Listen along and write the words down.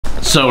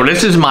So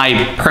this is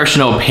my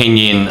personal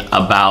opinion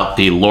about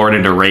the Lord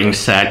of the Rings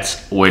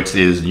sets, which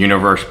is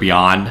Universe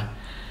Beyond.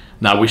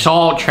 Now we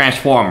saw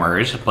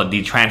Transformers, but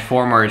the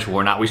Transformers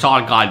were not, we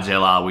saw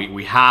Godzilla,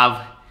 we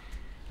have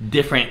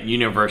different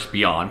Universe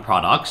Beyond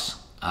products,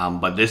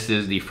 but this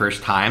is the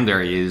first time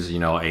there is, you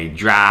know, a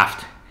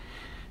draft,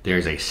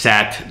 there's a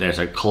set, there's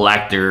a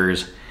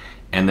collector's,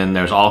 and then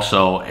there's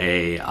also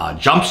a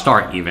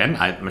Jumpstart even.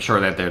 I'm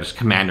sure that there's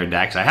Commander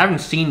decks. I haven't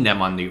seen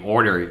them on the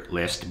order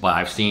list, but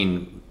I've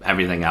seen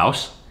everything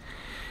else.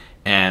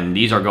 And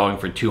these are going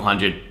for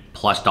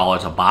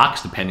 $200+ a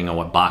box, depending on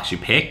what box you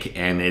pick,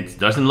 and it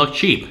doesn't look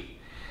cheap.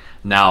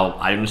 Now,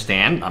 I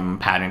understand, I'm a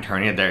patent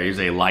attorney, there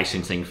is a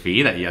licensing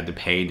fee that you have to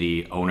pay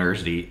the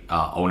owners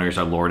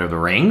of Lord of the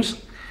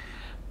Rings.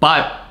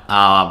 But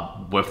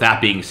with that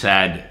being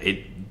said,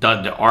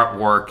 the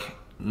artwork,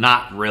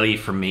 not really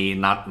for me,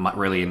 not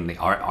really in the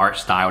art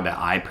style that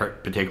I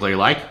particularly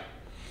like,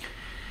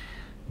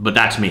 but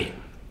that's me.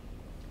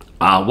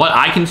 What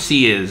I can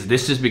see is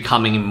this is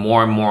becoming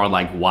more and more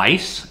like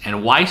Weiss,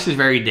 and Weiss is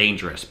very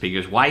dangerous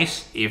because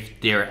Weiss, if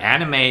their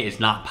anime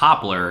is not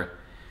popular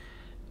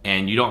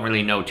and you don't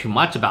really know too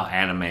much about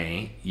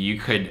anime, you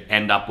could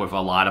end up with a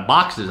lot of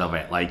boxes of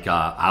it, like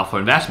Alpha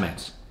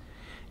Investments.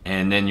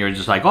 And then you're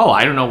just like, oh,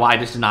 I don't know why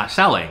this is not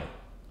selling.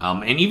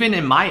 And even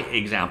in my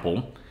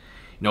example,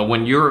 you know,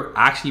 when you're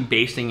actually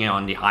basing it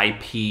on the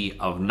IP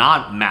of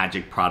not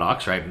Magic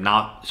products, right?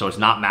 So it's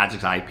not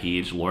Magic's IP,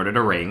 it's Lord of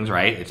the Rings,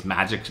 right? It's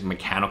Magic's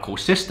mechanical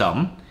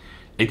system.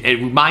 It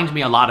reminds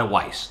me a lot of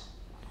Weiss.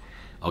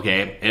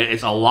 Okay,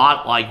 it's a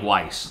lot like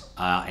Weiss.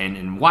 And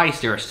in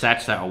Weiss, there are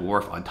sets that are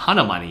worth a ton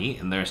of money,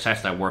 and there are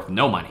sets that are worth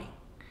no money.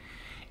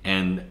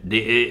 And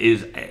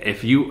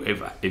if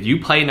you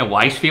play in the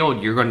Weiss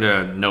field, you're going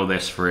to know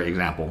this. For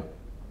example,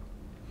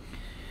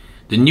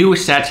 the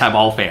newest sets have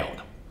all failed.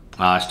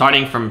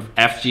 Starting from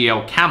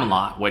FGO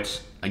Camelot, which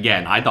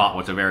again I thought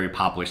was a very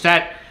popular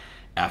set.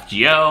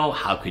 FGO,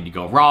 how could you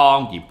go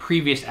wrong? The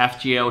previous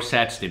FGO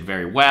sets did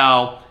very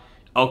well.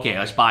 Okay,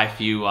 let's buy a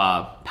few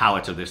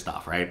pallets of this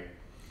stuff, right?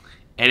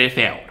 And it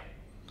failed.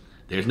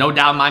 There's no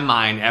doubt in my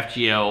mind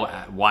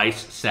FGO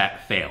Weiss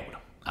set failed.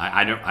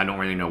 I don't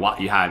really know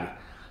what you had.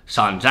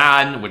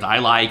 Sanzan, which I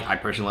like. I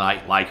personally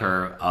like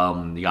her.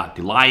 You got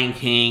the Lion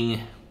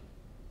King.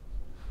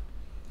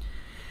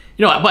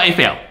 You know what, but it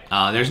failed.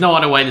 There's no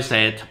other way to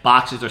say it.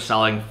 Boxes are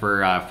selling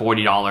for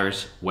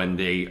 $40 when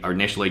they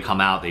initially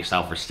come out. They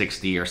sell for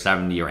 $60 or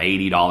 $70 or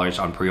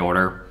 $80 on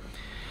pre-order.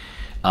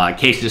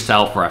 Cases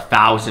sell for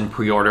 $1,000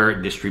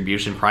 pre-order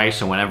distribution price.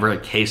 So whenever a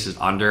case is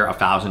under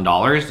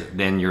 $1,000,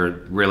 then you're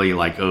really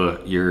like,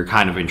 you're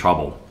kind of in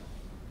trouble.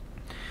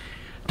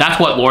 That's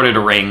what Lord of the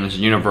Rings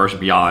Universe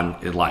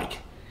Beyond is like.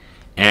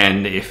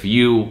 And if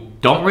you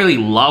don't really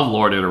love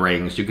Lord of the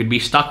Rings, you could be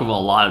stuck with a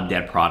lot of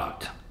dead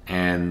product.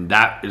 And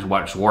that is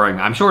what's worrying.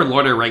 I'm sure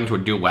Lord of the Rings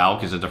would do well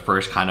because it's the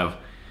first kind of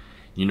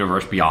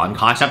Universe Beyond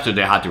concept, so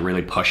they had to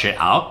really push it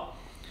out.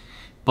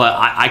 But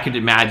I could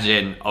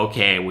imagine,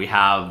 okay, we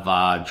have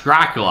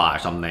Dracula or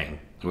something.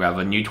 We have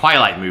a new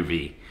Twilight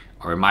movie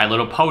or My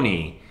Little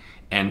Pony.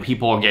 And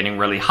people are getting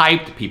really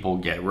hyped. People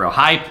get real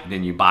hyped.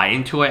 Then you buy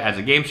into it as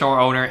a game store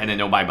owner and then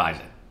nobody buys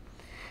it.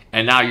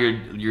 And now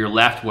you're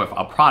left with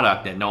a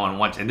product that no one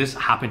wants. And this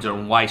happens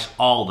in Weiss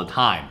all the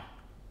time.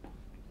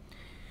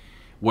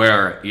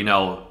 Where, you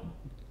know,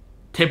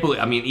 typically,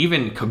 I mean,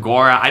 even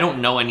Kagura, I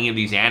don't know any of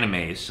these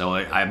animes, so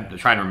I'm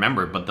trying to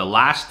remember, but the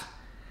last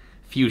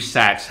few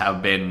sets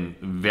have been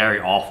very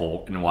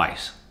awful in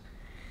Weiss.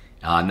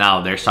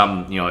 Now, there's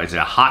some, you know, is it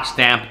a hot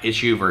stamp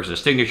issue versus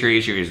a signature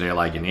issue? Is there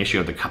like an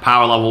issue of the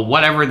power level?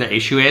 Whatever the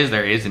issue is,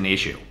 there is an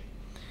issue.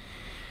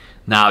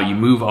 Now, you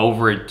move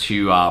over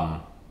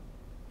to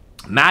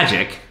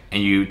Magic,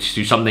 and you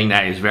do something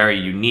that is very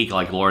unique,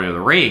 like Lord of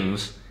the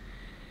Rings.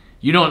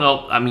 You don't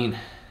know, I mean,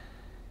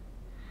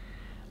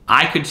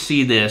 I could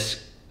see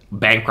this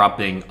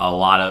bankrupting a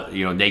lot of,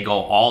 you know, they go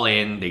all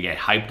in, they get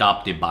hyped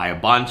up, they buy a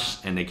bunch,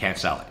 and they can't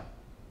sell it.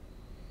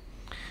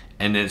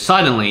 And then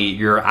suddenly,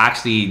 you're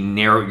actually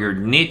narrow, your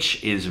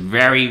niche is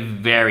very,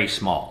 very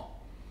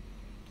small.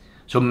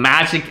 So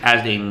Magic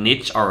as a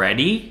niche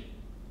already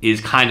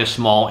is kind of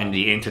small in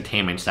the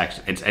entertainment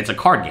section. It's a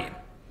card game,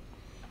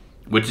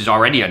 which is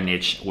already a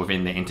niche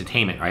within the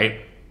entertainment,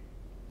 right?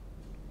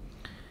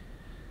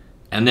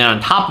 And then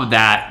on top of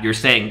that, you're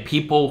saying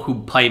people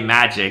who play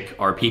Magic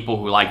or people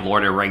who like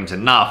Lord of the Rings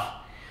enough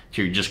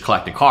to just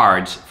collect the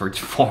cards for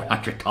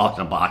 $400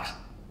 a box.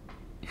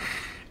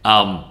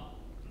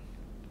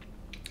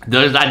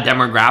 Does that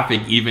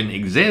demographic even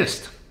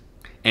exist?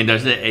 And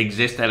does it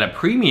exist at a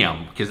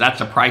premium? Because that's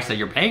the price that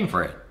you're paying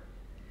for it.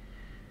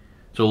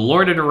 So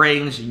Lord of the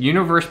Rings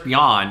Universe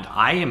Beyond,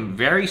 I am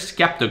very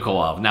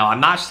skeptical of. Now, I'm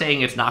not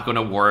saying it's not going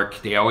to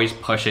work. They always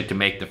push it to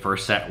make the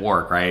first set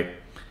work, right?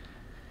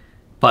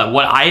 But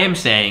what I am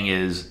saying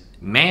is,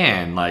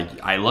 man,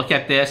 like, I look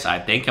at this, I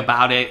think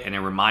about it, and it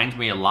reminds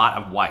me a lot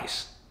of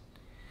Weiss.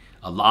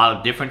 A lot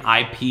of different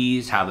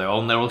IPs have their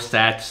own little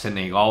sets, and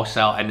they all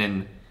sell. And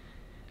then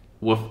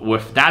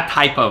with that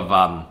type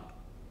of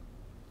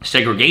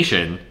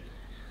segregation,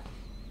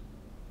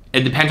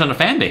 it depends on the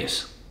fan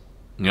base.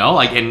 You know,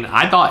 like, and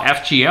I thought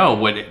FGO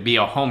would be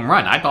a home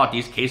run. I thought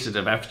these cases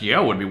of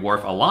FGO would be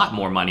worth a lot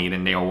more money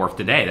than they are worth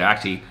today. They're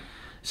actually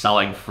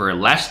selling for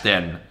less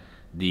than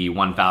the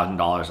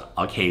 $1,000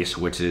 a case,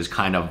 which is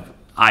kind of,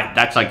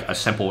 that's like a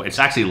simple, it's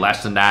actually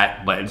less than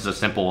that, but it's a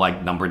simple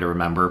like number to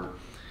remember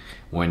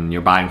when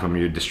you're buying from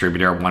your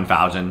distributor,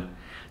 1,000.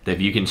 That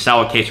if you can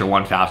sell a case for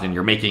 1,000,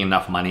 you're making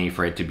enough money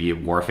for it to be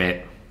worth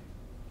it.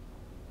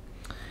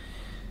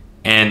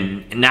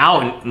 And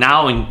now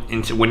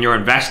when you're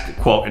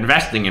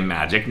investing in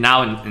Magic,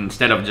 now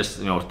instead of just,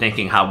 you know,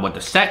 thinking what the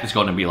set is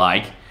going to be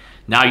like,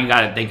 now you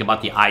got to think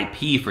about the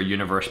IP for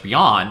Universe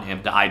Beyond,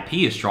 if the IP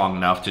is strong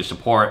enough to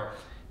support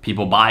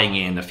people buying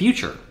it in the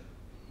future.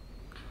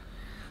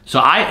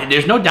 So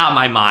there's no doubt in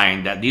my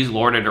mind that these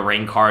Lord of the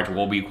Rings cards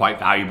will be quite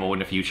valuable in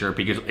the future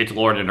because it's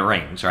Lord of the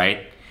Rings,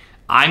 right?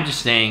 I'm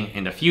just saying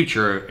in the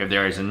future, if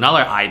there is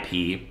another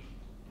IP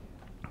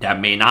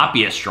that may not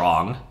be as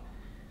strong,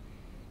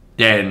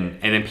 and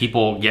then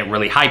people get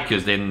really hyped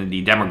because then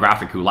the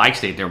demographic who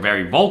likes it, they're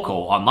very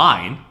vocal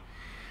online.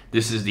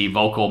 This is the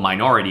vocal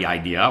minority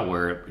idea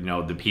where, you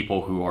know, the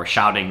people who are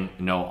shouting,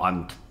 you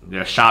know,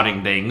 they're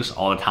shouting things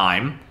all the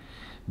time.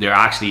 They're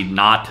actually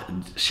not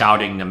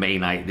shouting the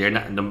main, they're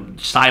not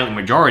the silent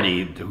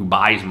majority who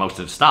buys most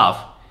of the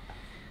stuff.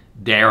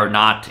 They're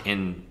not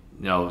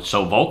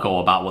so vocal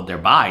about what they're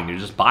buying. They're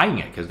just buying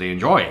it because they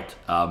enjoy it.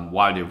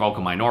 While the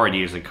vocal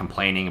minority is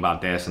complaining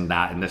about this and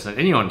that and this,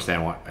 and you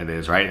understand what it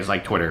is, right? It's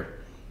like Twitter.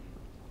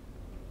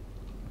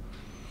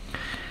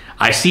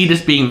 I see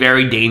this being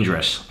very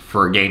dangerous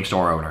for game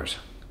store owners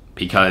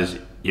because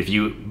if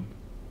you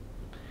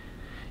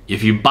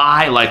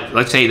buy, like,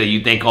 let's say that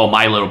you think, oh,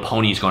 My Little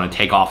Pony is going to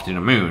take off to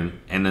the moon,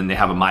 and then they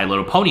have a My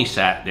Little Pony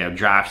set, they have a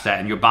draft set,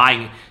 and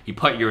you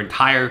put your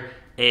entire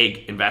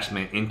egg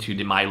investment into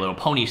the My Little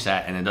Pony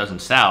set and it doesn't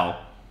sell.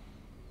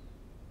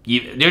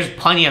 There's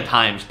plenty of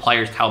times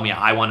players tell me,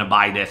 I want to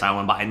buy this, I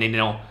want to buy, and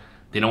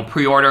they don't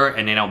pre-order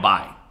and they don't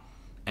buy.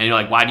 And you're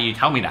like, why do you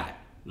tell me that?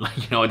 Like,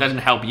 you know, it doesn't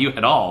help you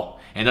at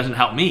all, and it doesn't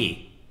help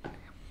me.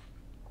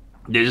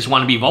 They just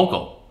want to be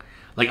vocal.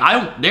 Like,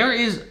 there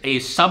is a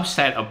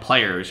subset of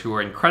players who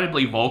are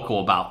incredibly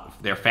vocal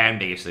about their fan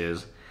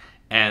bases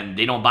and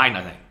they don't buy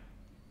nothing.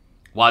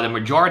 While the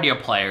majority of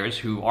players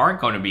who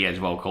aren't going to be as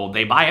vocal,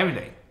 they buy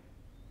everything.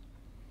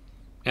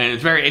 And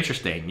it's very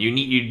interesting. You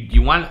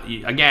don't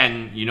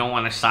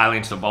want to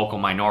silence the vocal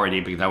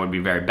minority because that would be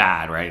very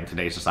bad, right, in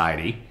today's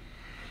society.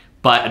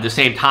 But at the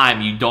same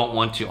time, you don't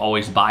want to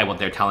always buy what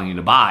they're telling you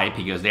to buy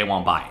because they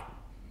won't buy it.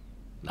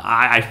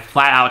 I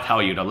flat out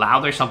tell you, the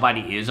louder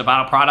somebody is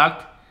about a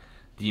product,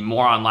 the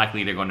more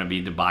unlikely they're going to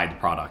be to buy the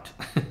product,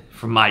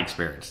 from my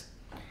experience.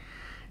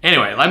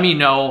 Anyway, let me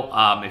know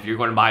if you're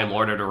going to buy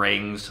Lord of the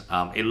Rings.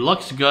 It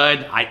looks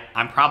good.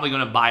 I'm probably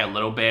going to buy a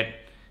little bit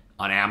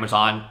on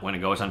Amazon when it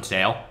goes on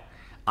sale.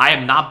 I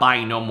am not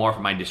buying no more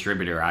from my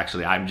distributor,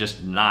 actually. I'm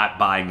just not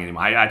buying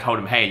anymore. I told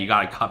him, hey, you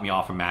got to cut me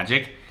off from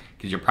Magic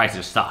because your price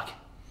is stuck.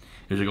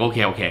 He was like,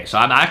 okay. So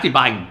I'm actually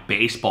buying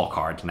baseball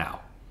cards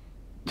now.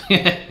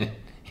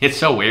 It's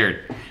so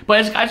weird.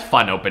 But it's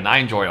fun open. I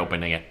enjoy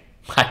opening it.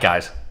 Bye,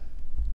 guys.